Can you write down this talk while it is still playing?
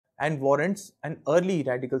and warrants an early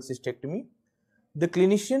radical cystectomy, the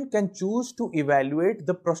clinician can choose to evaluate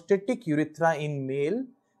the prostatic urethra in male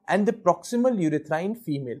and the proximal urethra in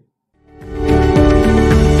female.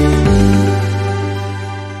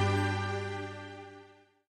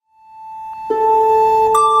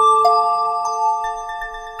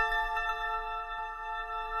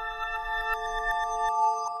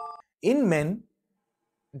 In men,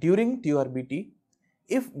 during TURBT,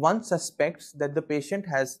 if one suspects that the patient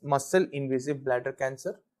has muscle invasive bladder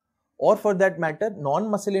cancer, or for that matter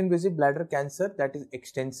non-muscle invasive bladder cancer that is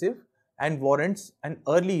extensive and warrants an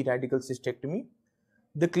early radical cystectomy,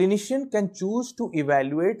 the clinician can choose to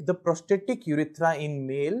evaluate the prostatic urethra in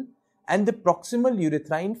male and the proximal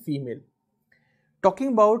urethra in female. Talking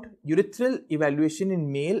about urethral evaluation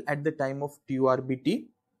in male at the time of TURBT,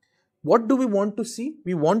 what do we want to see?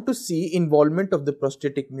 We want to see involvement of the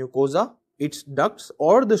prostatic mucosa, its ducts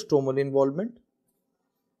or the stromal involvement.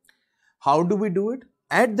 How do we do it?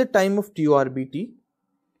 At the time of TURBT,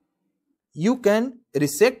 you can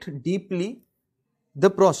resect deeply the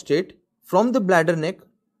prostate from the bladder neck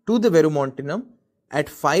to the verumontanum at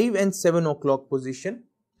 5 and 7 o'clock position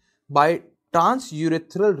by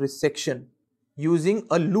transurethral resection using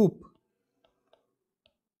a loop.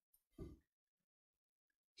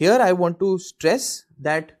 Here I want to stress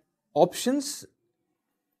that options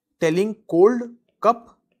telling cold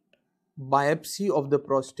cup biopsy of the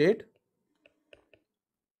prostate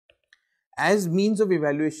as means of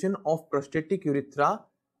evaluation of prostatic urethra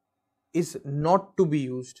is not to be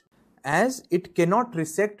used, as it cannot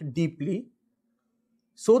resect deeply,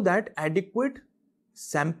 so that adequate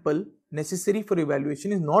sample necessary for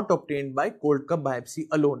evaluation is not obtained by cold cup biopsy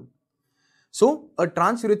alone. So, a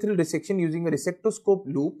transurethral resection using a resectoscope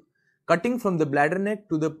loop cutting from the bladder neck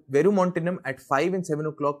to the verumontanum at 5 and 7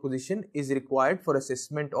 o'clock position is required for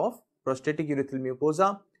assessment of prostatic urethral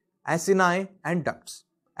mucosa, acini and ducts,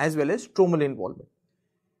 as well as stromal involvement.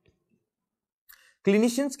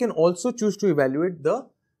 Clinicians can also choose to evaluate the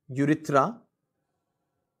urethra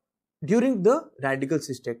during the radical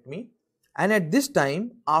cystectomy, and at this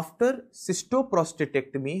time, after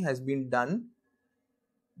cystoprostatectomy has been done,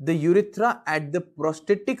 the urethra at the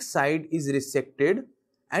prostatic side is resected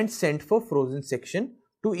and sent for frozen section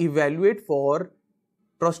to evaluate for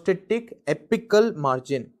prostatic apical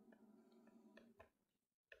margin.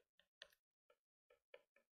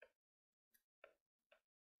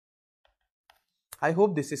 I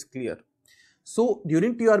hope this is clear. So,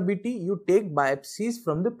 during TURBT, you take biopsies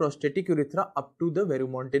from the prostatic urethra up to the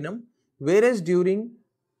verumontanum, whereas during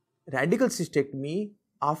radical cystectomy,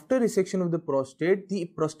 after resection of the prostate, the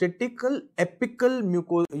prostatical apical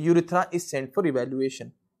urethra is sent for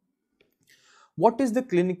evaluation. What is the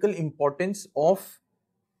clinical importance of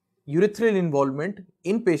urethral involvement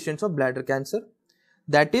in patients of bladder cancer?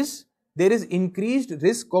 That is, there is increased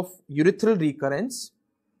risk of urethral recurrence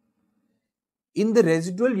in the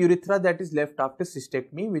residual urethra that is left after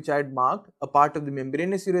cystectomy, which I had marked a part of the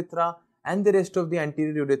membranous urethra and the rest of the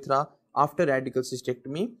anterior urethra after radical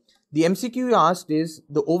cystectomy. The MCQ asked is,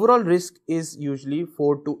 the overall risk is usually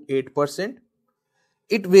 4 to 8%.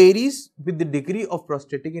 It varies with the degree of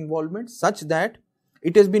prostatic involvement, such that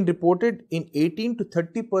it has been reported in 18 to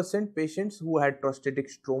 30% patients who had prostatic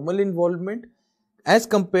stromal involvement as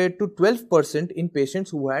compared to 12% in patients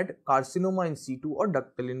who had carcinoma in situ or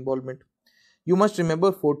ductal involvement. You must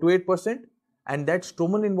remember 4 to 8%, and that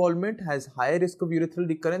stromal involvement has higher risk of urethral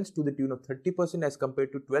recurrence to the tune of 30% as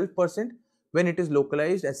compared to 12% when it is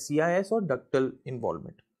localized as CIS or ductal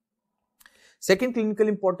involvement. Second clinical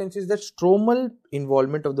importance is that stromal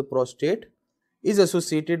involvement of the prostate is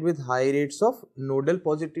associated with high rates of nodal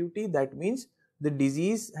positivity. That means the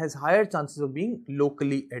disease has higher chances of being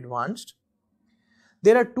locally advanced.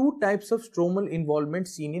 There are two types of stromal involvement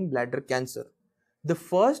seen in bladder cancer. The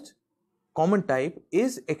first common type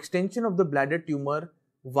is extension of the bladder tumor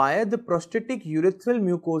via the prostatic urethral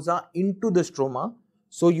mucosa into the stroma.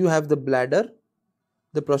 So you have the bladder,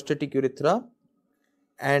 the prostatic urethra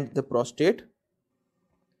and the prostate.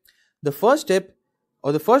 The first step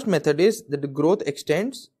or the first method is that the growth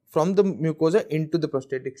extends from the mucosa into the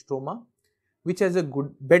prostatic stroma, which has a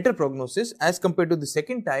better prognosis as compared to the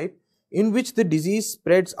second type, in which the disease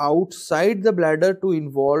spreads outside the bladder to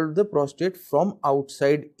involve the prostate from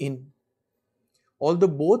outside in. Although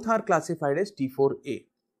both are classified as T4A.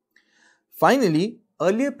 Finally,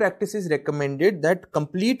 earlier practices recommended that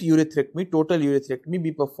complete urethrectomy, total urethrectomy,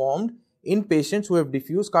 be performed in patients who have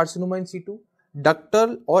diffuse carcinoma in situ,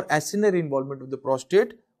 ductal or acinar involvement of the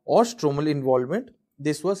prostate or stromal involvement.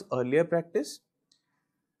 This was earlier practice.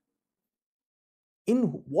 In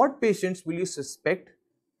what patients will you suspect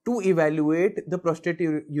to evaluate the prostate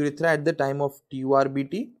urethra at the time of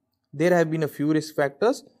TURBT, there have been a few risk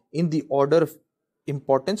factors in the order of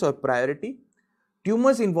importance or priority.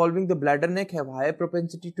 Tumors involving the bladder neck have higher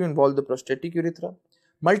propensity to involve the prostatic urethra.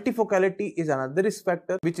 Multifocality is another risk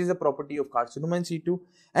factor, which is a property of carcinoma in situ.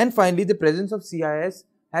 And finally, the presence of CIS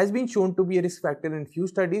has been shown to be a risk factor in few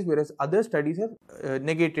studies, whereas other studies have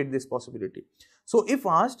negated this possibility. So, if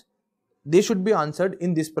asked, they should be answered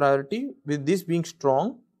in this priority, with this being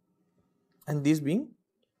strong and these being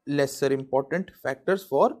lesser important factors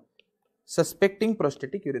for suspecting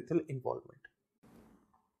prostatic urethral involvement.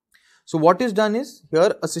 So, what is done is,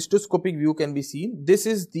 here a cystoscopic view can be seen. This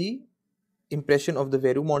is the impression of the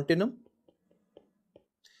verumontanum.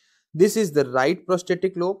 This is the right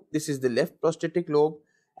prostatic lobe, this is the left prostatic lobe,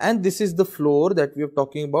 and this is the floor that we are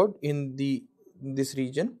talking about in this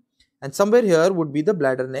region, and somewhere here would be the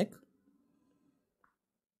bladder neck.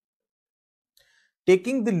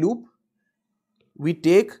 Taking the loop, we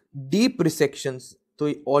take deep resections.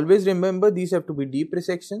 So always remember, these have to be deep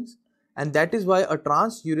resections, and that is why a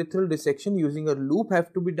transurethral resection using a loop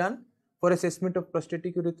have to be done for assessment of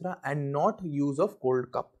prostatic urethra and not use of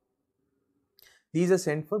cold cup. These are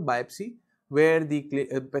sent for biopsy, where the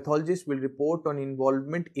pathologist will report on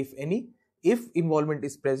involvement, if any. If involvement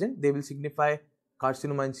is present, they will signify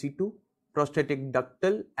carcinoma in situ, prostatic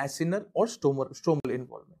ductal, acinar or stromal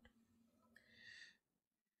involvement.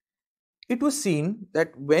 It was seen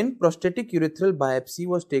that when prostatic urethral biopsy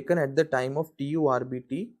was taken at the time of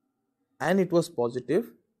TURBT and it was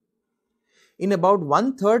positive, in about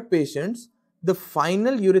 1/3 patients, the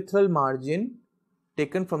final urethral margin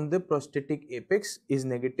taken from the prostatic apex is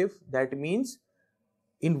negative. That means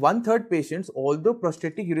in 1/3 patients, although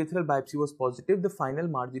prostatic urethral biopsy was positive, the final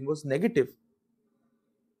margin was negative.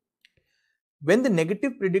 When the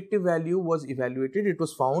negative predictive value was evaluated, it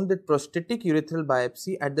was found that prostatic urethral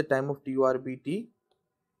biopsy at the time of TURBT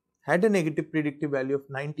had a negative predictive value of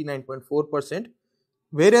 99.4%,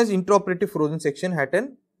 whereas intraoperative frozen section had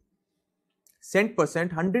an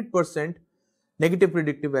 100% negative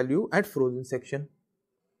predictive value at frozen section.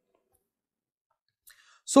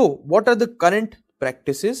 So, what are the current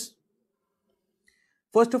practices?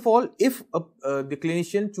 First of all, if the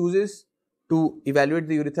clinician chooses to evaluate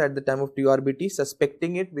the urethra at the time of TURBT,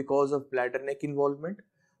 suspecting it because of bladder neck involvement,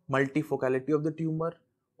 multifocality of the tumor,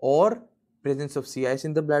 or presence of CIS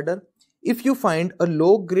in the bladder, if you find a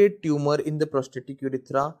low-grade tumor in the prostatic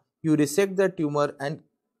urethra, you resect that tumor and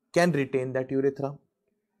can retain that urethra.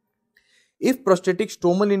 If prostatic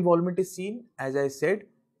stromal involvement is seen, as I said,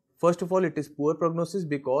 first of all, it is poor prognosis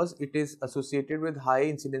because it is associated with high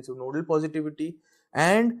incidence of nodal positivity,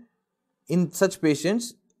 and in such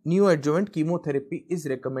patients, neoadjuvant chemotherapy is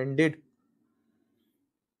recommended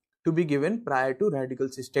to be given prior to radical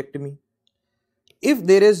cystectomy. If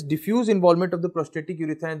there is diffuse involvement of the prostatic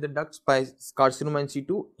urethra in the ducts by carcinoma in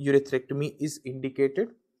situ, urethrectomy is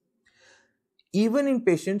indicated. Even in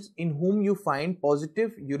patients in whom you find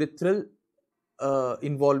positive urethral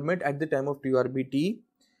involvement at the time of TURBT,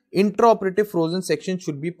 intraoperative frozen section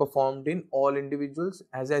should be performed in all individuals.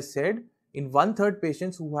 As I said, in 1/3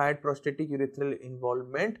 patients who had prostatic urethral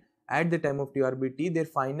involvement at the time of TURBT, their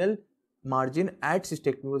final margin at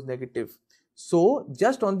cystectomy was negative. So,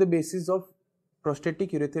 just on the basis of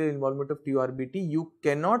prostatic urethral involvement of TURBT, you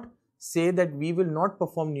cannot say that we will not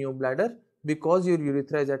perform neobladder because your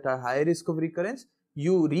urethra is at a high risk of recurrence.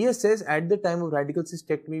 You reassess at the time of radical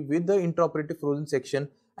cystectomy with the intraoperative frozen section,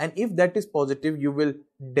 and if that is positive, you will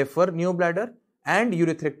defer neobladder and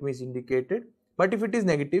urethrectomy is indicated. But if it is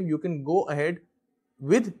negative, you can go ahead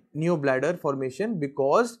with neobladder formation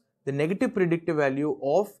because the negative predictive value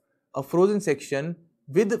of a frozen section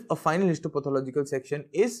with a final histopathological section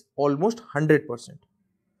is almost 100%.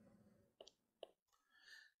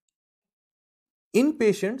 In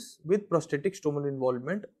patients with prostatic stromal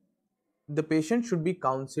involvement, the patient should be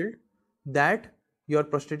counseled that your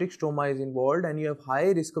prostatic stroma is involved and you have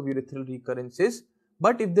high risk of urethral recurrences.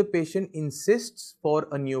 But if the patient insists for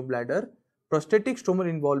a neobladder, prostatic stromal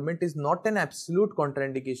involvement is not an absolute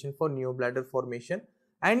contraindication for neobladder formation,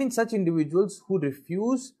 and in such individuals who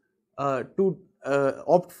refuse to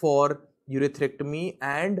opt for urethrectomy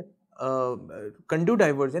and conduit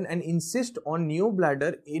diversion and insist on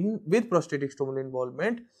neobladder with prostatic stromal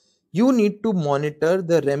involvement, you need to monitor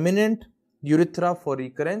the remnant urethra for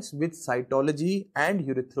recurrence with cytology and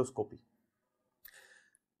urethroscopy.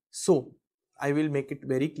 So, I will make it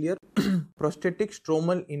very clear. Prostatic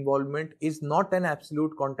stromal involvement is not an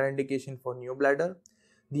absolute contraindication for neobladder.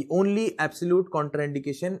 The only absolute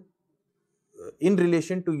contraindication in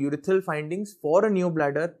relation to urethral findings for a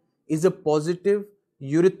neobladder is a positive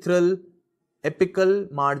urethral apical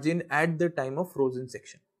margin at the time of frozen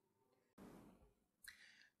section.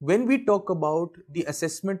 When we talk about the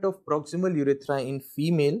assessment of proximal urethra in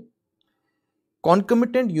female,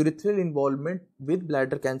 concomitant urethral involvement with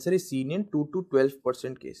bladder cancer is seen in 2 to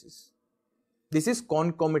 12% cases. This is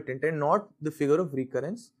concomitant and not the figure of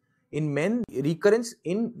recurrence. In men, recurrence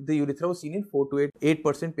in the urethra was seen in 4 to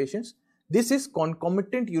 8% patients. This is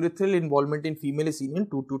concomitant urethral involvement in female is seen in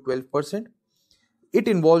 2 to 12%. It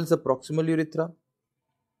involves the proximal urethra.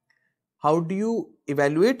 How do you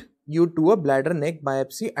evaluate? You do a bladder neck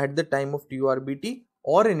biopsy at the time of TURBT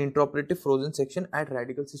or an intraoperative frozen section at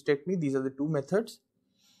radical cystectomy. These are the two methods.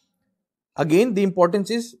 Again, the importance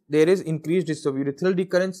is there is increased risk of urethral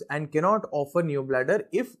recurrence and cannot offer neobladder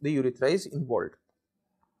if the urethra is involved.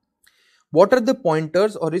 What are the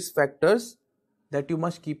pointers or risk factors that you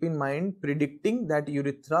must keep in mind predicting that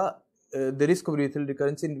urethra, the risk of urethral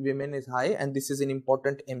recurrence in women is high, and this is an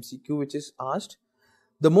important MCQ which is asked.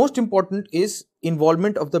 The most important is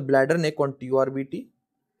involvement of the bladder neck on TURBT.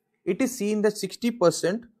 It is seen that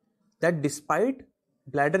 60% that despite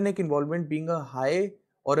bladder neck involvement being a high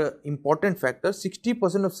or an important factor,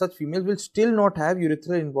 60% of such females will still not have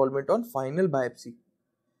urethral involvement on final biopsy.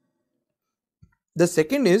 The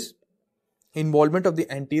second is involvement of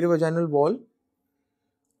the anterior vaginal wall.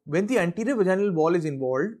 When the anterior vaginal wall is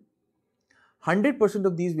involved, 100%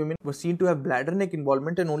 of these women were seen to have bladder neck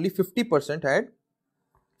involvement and only 50% had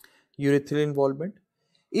urethral involvement.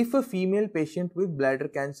 If a female patient with bladder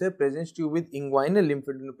cancer presents to you with inguinal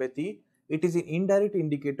lymphadenopathy, it is an indirect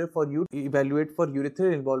indicator for you to evaluate for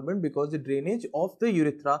urethral involvement because the drainage of the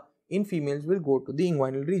urethra in females will go to the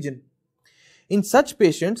inguinal region. In such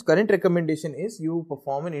patients, current recommendation is you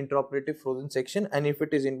perform an intraoperative frozen section, and if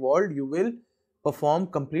it is involved, you will perform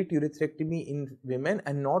complete urethrectomy in women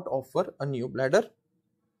and not offer a neobladder.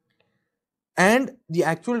 And the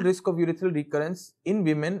actual risk of urethral recurrence in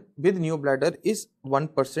women with neobladder is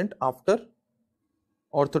 1% after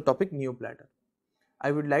orthotopic neobladder.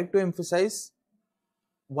 I would like to emphasize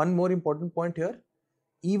one more important point here.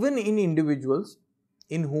 Even in individuals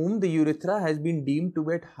in whom the urethra has been deemed to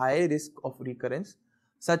be at high risk of recurrence,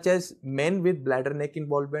 such as men with bladder neck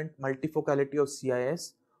involvement, multifocality of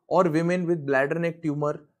CIS, or women with bladder neck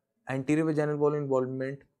tumor, anterior vaginal wall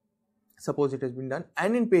involvement, suppose it has been done,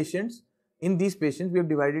 and in these patients, we have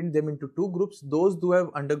divided them into two groups, those who have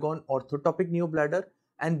undergone orthotopic neobladder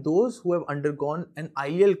and those who have undergone an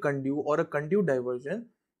IL conduit or a conduit diversion.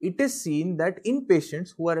 It is seen that in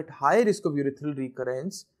patients who are at high risk of urethral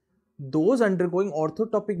recurrence, those undergoing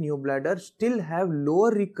orthotopic neobladder still have lower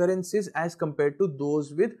recurrences as compared to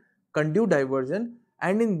those with conduit diversion,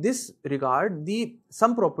 and in this regard,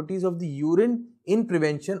 some properties of the urine in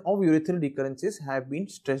prevention of urethral recurrences have been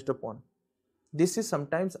stressed upon. This is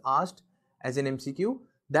sometimes asked as an MCQ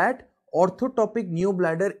that orthotopic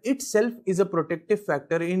neobladder itself is a protective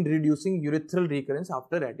factor in reducing urethral recurrence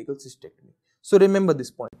after radical cystectomy. So remember this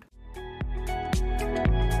point.